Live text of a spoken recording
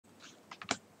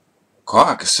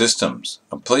QARC Systems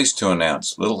are pleased to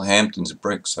announce Littlehampton's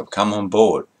bricks have come on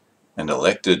board and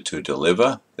elected to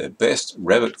deliver their best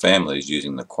Revit families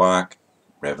using the QARC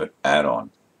Revit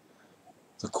add-on.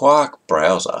 The QARC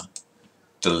browser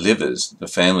delivers the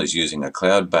families using a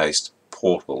cloud-based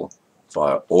portal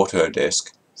via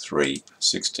Autodesk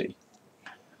 360.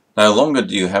 No longer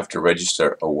do you have to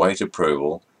register, await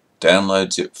approval,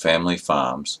 download zip family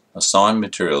farms, assign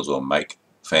materials or make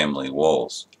family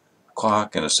walls.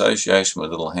 QARC, in association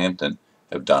with Littlehampton,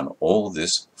 have done all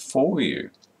this for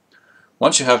you.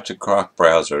 Once you have the QARC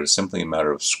browser, it's simply a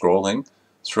matter of scrolling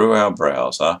through our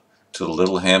browser to the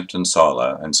Littlehampton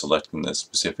silo and selecting the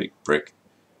specific brick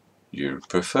you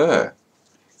prefer.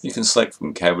 You can select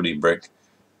from cavity brick,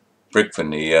 brick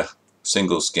veneer,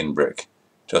 single skin brick.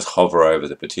 Just hover over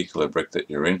the particular brick that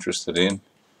you're interested in,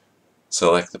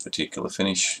 select the particular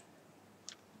finish,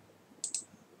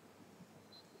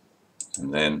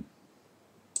 and then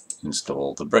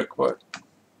install the brickwork.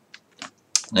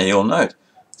 Now you'll note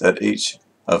that each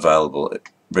available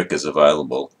brick is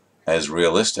available as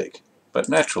realistic, but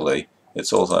naturally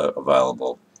it's also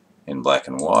available in black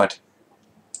and white,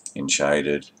 in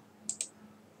shaded,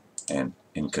 and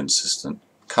in consistent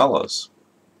colours.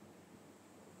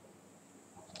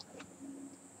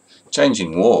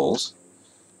 Changing walls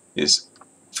is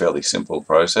a fairly simple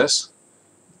process.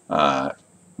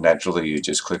 Naturally you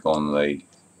just click on the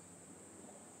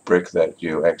brick that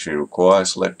you actually require,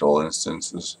 select all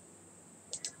instances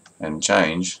and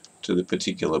change to the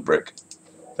particular brick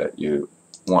that you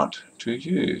want to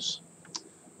use.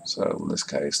 So in this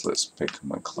case let's pick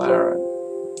McLaren.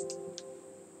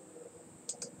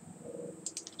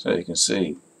 So you can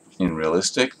see in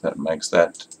realistic that makes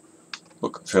that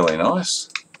look fairly nice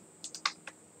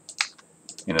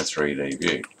in a 3D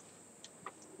view.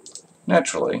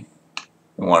 Naturally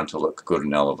we want it to look good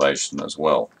in elevation as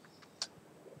well.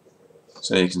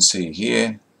 So you can see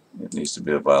here it needs to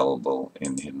be available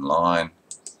in hidden line,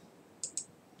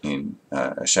 in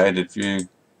a shaded view,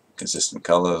 consistent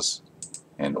colours,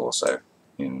 and also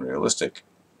in realistic.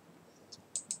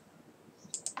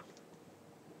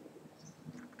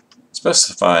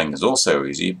 Specifying is also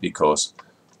easy because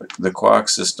the QARC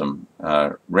system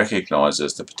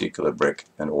recognises the particular brick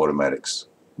and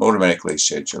automatically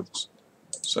schedules.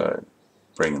 So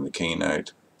bringing the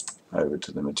keynote over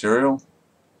to the material,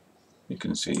 you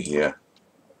can see here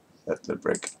that the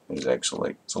brick is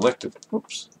actually selected.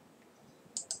 Oops.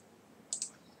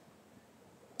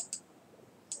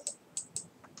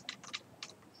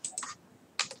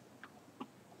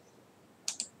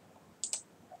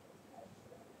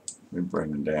 We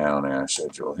bring down our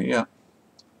schedule here.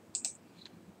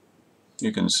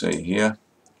 You can see here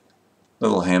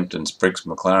Littlehampton's bricks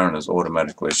McLaren is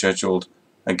automatically scheduled,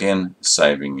 again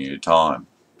saving you time.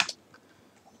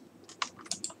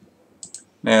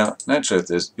 Now naturally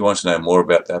if you want to know more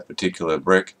about that particular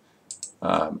brick,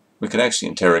 we can actually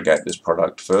interrogate this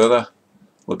product further.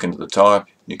 Look into the type.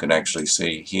 You can actually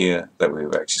see here that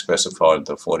we've actually specified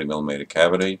the 40mm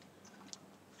cavity.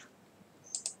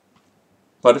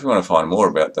 But if you want to find more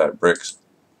about that brick,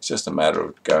 it's just a matter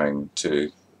of going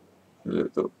to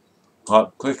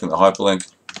clicking the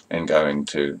hyperlink and going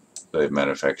to the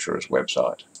manufacturer's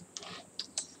website.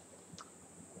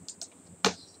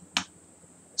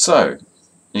 So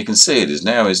you can see it is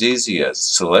now as easy as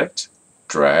select,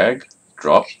 drag,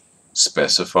 drop,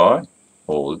 specify,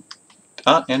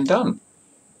 and done.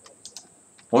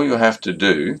 All you have to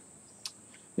do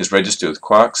is register with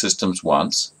QARC Systems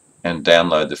once and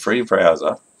download the free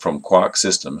browser from QARC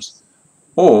Systems,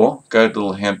 or go to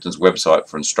Littlehampton's website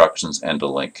for instructions and a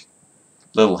link.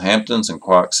 Littlehampton's and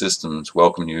QARC Systems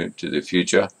welcome you to the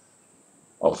future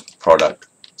of product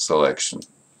selection.